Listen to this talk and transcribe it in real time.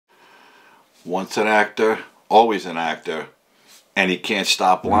Once an actor, always an actor, and he can't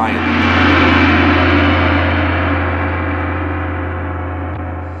stop lying.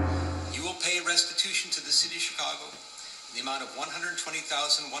 You will pay restitution to the city of Chicago in the amount of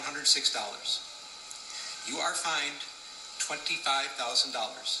 $120,106. You are fined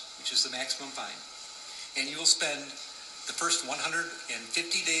 $25,000, which is the maximum fine, and you will spend the first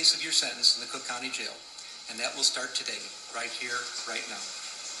 150 days of your sentence in the Cook County Jail, and that will start today, right here, right now.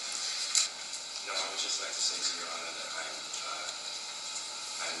 No, I would just like to say to Your Honor that I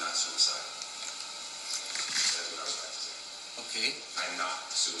am not suicidal. That's what I would like to say. Okay. I am not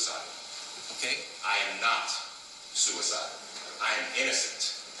suicidal. Okay. I am not suicidal. I am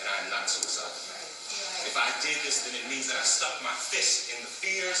innocent, and I am not suicidal. If I did this, then it means that I stuck my fist in the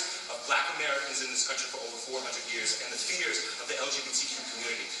fears of Black Americans in this country for over 400 years and the fears of the LGBTQ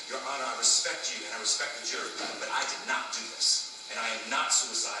community. Your Honor, I respect you and I respect the jury, but I did not do this. And I am not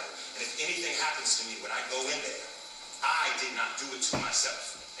suicidal. And if anything happens to me when I go in there, I did not do it to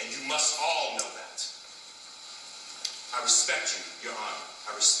myself. And you must all know that. I respect you, Your Honor.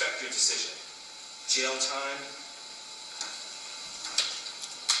 I respect your decision. Jail time.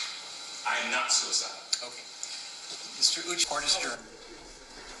 I am not suicidal. Okay. Mr. Uch, court is adjourned.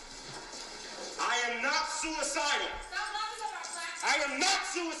 I am not suicidal. I am not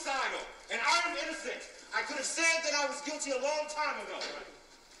suicidal. And I am innocent. I could have said that I was guilty a long time ago.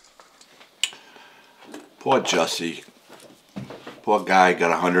 Poor Jussie. Poor guy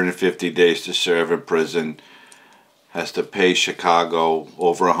got 150 days to serve in prison. Has to pay Chicago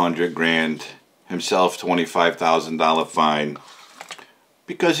over $100,000. Himself $25,000 fine.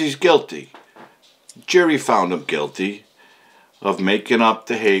 Because he's guilty. Jury found him guilty of making up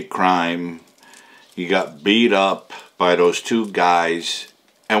the hate crime. He got beat up by those two guys.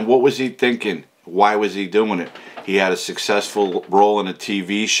 And what was he thinking? Why was he doing it? He had a successful role in a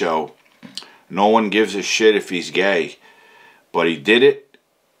TV show. No one gives a shit if he's gay. But he did it.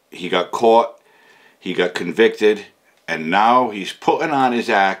 He got caught. He got convicted. And now he's putting on his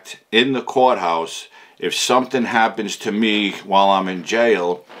act in the courthouse. If something happens to me while I'm in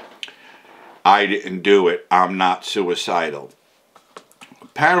jail, I didn't do it. I'm not suicidal.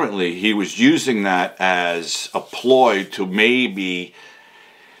 Apparently, he was using that as a ploy to maybe,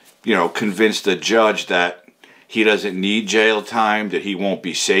 convince the judge that he doesn't need jail time, that he won't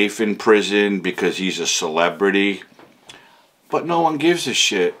be safe in prison because he's a celebrity. But no one gives a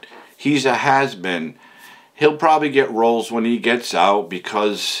shit. He's a has-been. He'll probably get roles when he gets out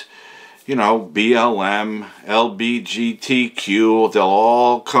because, BLM, LBGTQ, they'll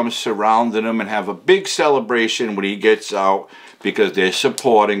all come surrounding him and have a big celebration when he gets out because they're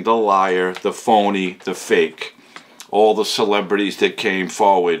supporting the liar, the phony, the fake. All the celebrities that came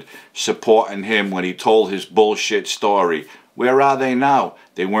forward supporting him when he told his bullshit story. Where are they now?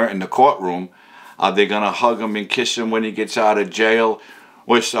 They weren't in the courtroom. Are they going to hug him and kiss him when he gets out of jail?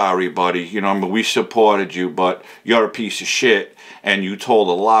 We're sorry, buddy. We supported you, but you're a piece of shit and you told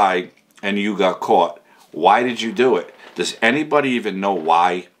a lie and you got caught. Why did you do it? Does anybody even know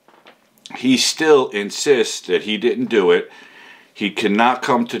why? He still insists that he didn't do it. He cannot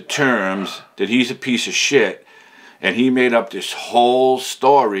come to terms that he's a piece of shit. And he made up this whole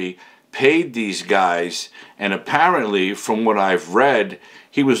story, paid these guys, and apparently, from what I've read,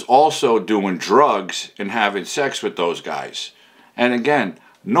 he was also doing drugs and having sex with those guys. And again,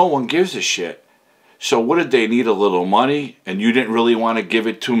 no one gives a shit. So what did they need? A little money? And you didn't really want to give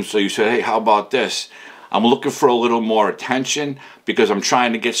it to them, so you said, hey, how about this? I'm looking for a little more attention because I'm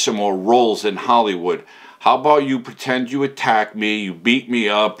trying to get some more roles in Hollywood. How about you pretend you attack me, you beat me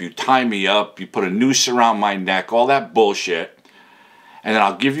up, you tie me up, you put a noose around my neck, all that bullshit. And then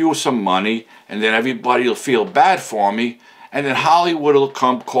I'll give you some money, and then everybody will feel bad for me. And then Hollywood will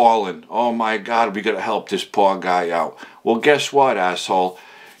come calling. Oh my God, we got to help this poor guy out. Well, guess what, asshole?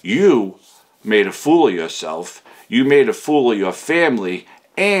 You made a fool of yourself. You made a fool of your family.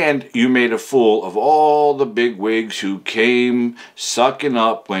 And you made a fool of all the bigwigs who came sucking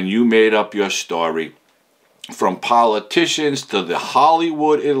up when you made up your story. From politicians to the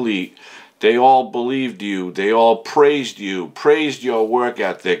Hollywood elite, they all believed you. They all praised you, praised your work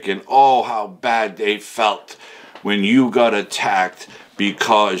ethic, and oh, how bad they felt when you got attacked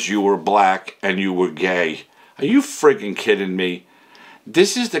because you were black and you were gay. Are you freaking kidding me?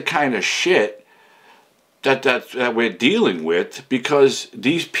 This is the kind of shit that we're dealing with because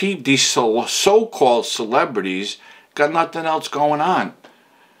these so-called celebrities got nothing else going on.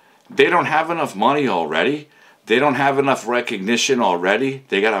 They don't have enough money already. They don't have enough recognition already.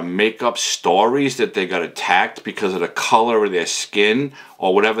 They got to make up stories that they got attacked because of the color of their skin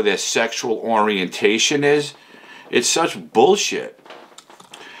or whatever their sexual orientation is. It's such bullshit.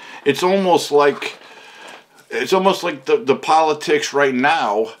 It's almost like the politics right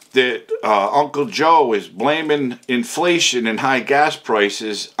now that Uncle Joe is blaming inflation and high gas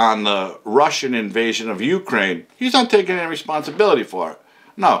prices on the Russian invasion of Ukraine. He's not taking any responsibility for it.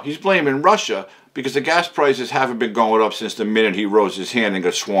 No, he's blaming Russia because the gas prices haven't been going up since the minute he rose his hand and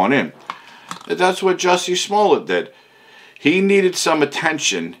got sworn in. That's what Jussie Smollett did. He needed some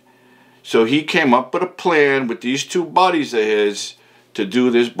attention, so he came up with a plan with these two buddies of his to do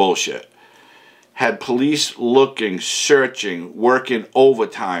this bullshit. Had police looking, searching, working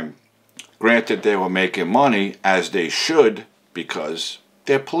overtime. Granted, they were making money, as they should, because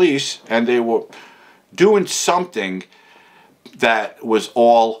they're police, and they were doing something that was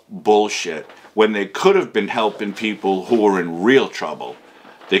all bullshit, when they could have been helping people who were in real trouble.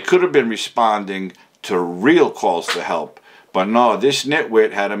 They could have been responding to real calls for help. But no, this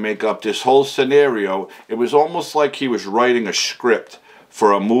nitwit had to make up this whole scenario. It was almost like he was writing a script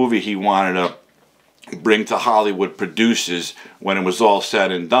for a movie he wanted to bring to Hollywood producers when it was all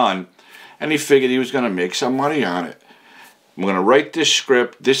said and done. And he figured he was going to make some money on it. I'm going to write this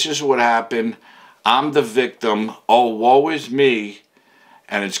script. This is what happened. I'm the victim. Oh, woe is me.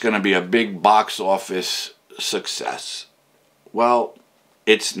 And it's going to be a big box office success. Well,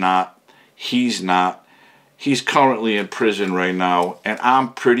 it's not. He's not. He's currently in prison right now. And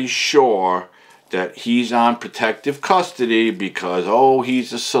I'm pretty sure that he's on protective custody because, oh,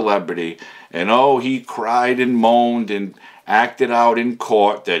 he's a celebrity. And, oh, he cried and moaned and acted out in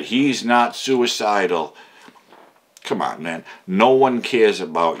court that he's not suicidal. Come on, man. No one cares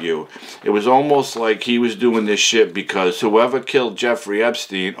about you. It was almost like he was doing this shit because whoever killed Jeffrey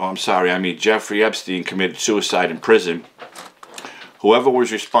Epstein, Jeffrey Epstein committed suicide in prison. Whoever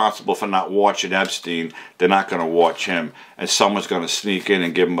was responsible for not watching Epstein, they're not going to watch him. And someone's going to sneak in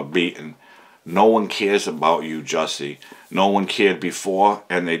and give him a beating. No one cares about you, Jussie. No one cared before,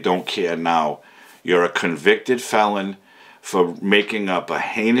 and they don't care now. You're a convicted felon for making up a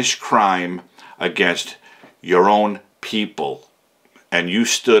heinous crime against your own people. And you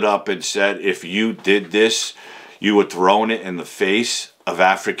stood up and said if you did this, you were throwing it in the face of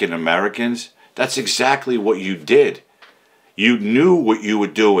African Americans. That's exactly what you did. You knew what you were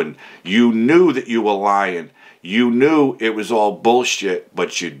doing. You knew that you were lying. You knew it was all bullshit,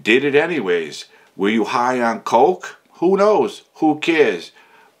 but you did it anyways. Were you high on coke? Who knows? Who cares?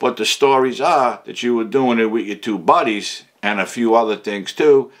 But the stories are that you were doing it with your two buddies and a few other things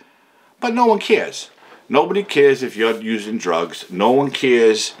too. But no one cares. Nobody cares if you're using drugs. No one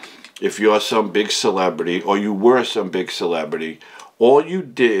cares if you're some big celebrity or you were some big celebrity. All you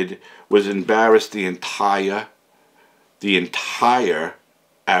did was embarrass the entire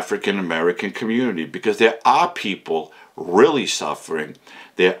African American community, because there are people really suffering.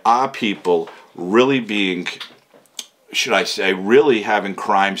 There are people really being, should I say, really having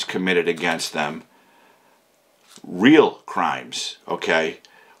crimes committed against them. Real crimes, okay,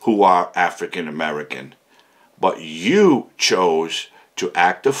 who are African American. But you chose to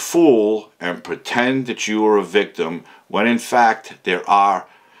act a fool and pretend that you were a victim when in fact there are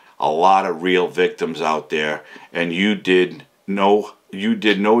a lot of real victims out there, and you did no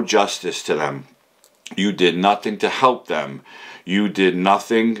justice to them. You did nothing to help them. You did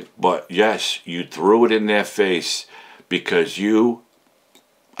nothing but, yes, you threw it in their face because you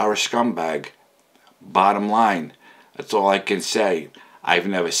are a scumbag. Bottom line, that's all I can say. I've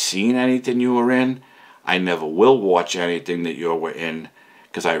never seen anything you were in. I never will watch anything that you were in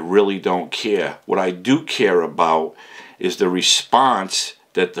because I really don't care. What I do care about is the response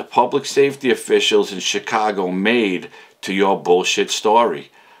that the public safety officials in Chicago made to your bullshit story.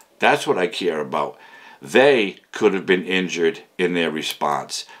 That's what I care about. They could have been injured in their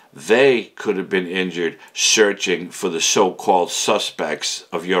response. They could have been injured searching for the so-called suspects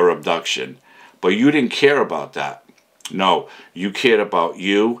of your abduction. But you didn't care about that. No, you cared about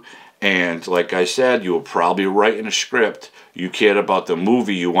you. And like I said, you were probably writing a script. You cared about the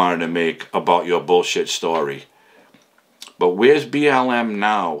movie you wanted to make about your bullshit story. But where's BLM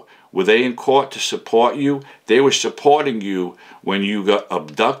now? Were they in court to support you? They were supporting you when you got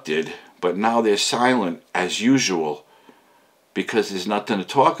abducted, but now they're silent as usual because there's nothing to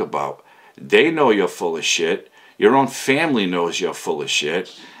talk about. They know you're full of shit. Your own family knows you're full of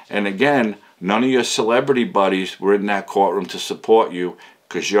shit. And again, none of your celebrity buddies were in that courtroom to support you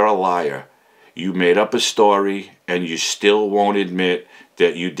because you're a liar. You made up a story and you still won't admit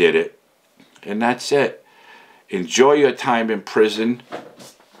that you did it. And that's it. Enjoy your time in prison.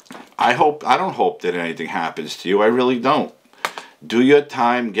 I don't hope that anything happens to you. I really don't. Do your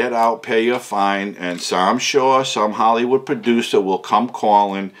time, get out, pay your fine, and so I'm sure some Hollywood producer will come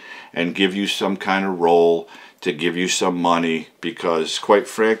calling and give you some kind of role to give you some money, because quite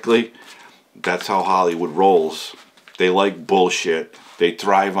frankly, that's how Hollywood rolls. They like bullshit. They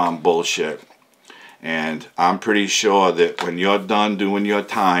thrive on bullshit. And I'm pretty sure that when you're done doing your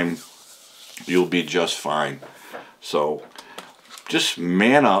time, you'll be just fine. So just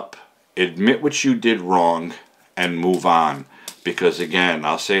man up, admit what you did wrong, and move on. Because again,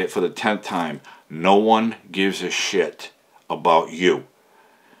 I'll say it for the 10th time, no one gives a shit about you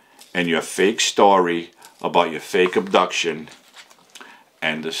and your fake story about your fake abduction.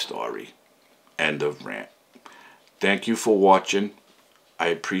 End of story. End of rant. Thank you for watching. I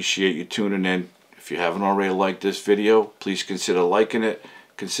appreciate you tuning in. If you haven't already liked this video, please consider liking it.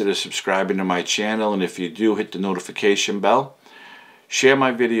 Consider subscribing to my channel. And if you do, hit the notification bell. Share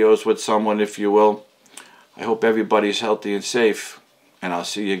my videos with someone if you will. I hope everybody's healthy and safe. And I'll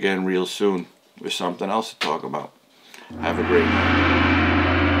see you again real soon with something else to talk about. Have a great night.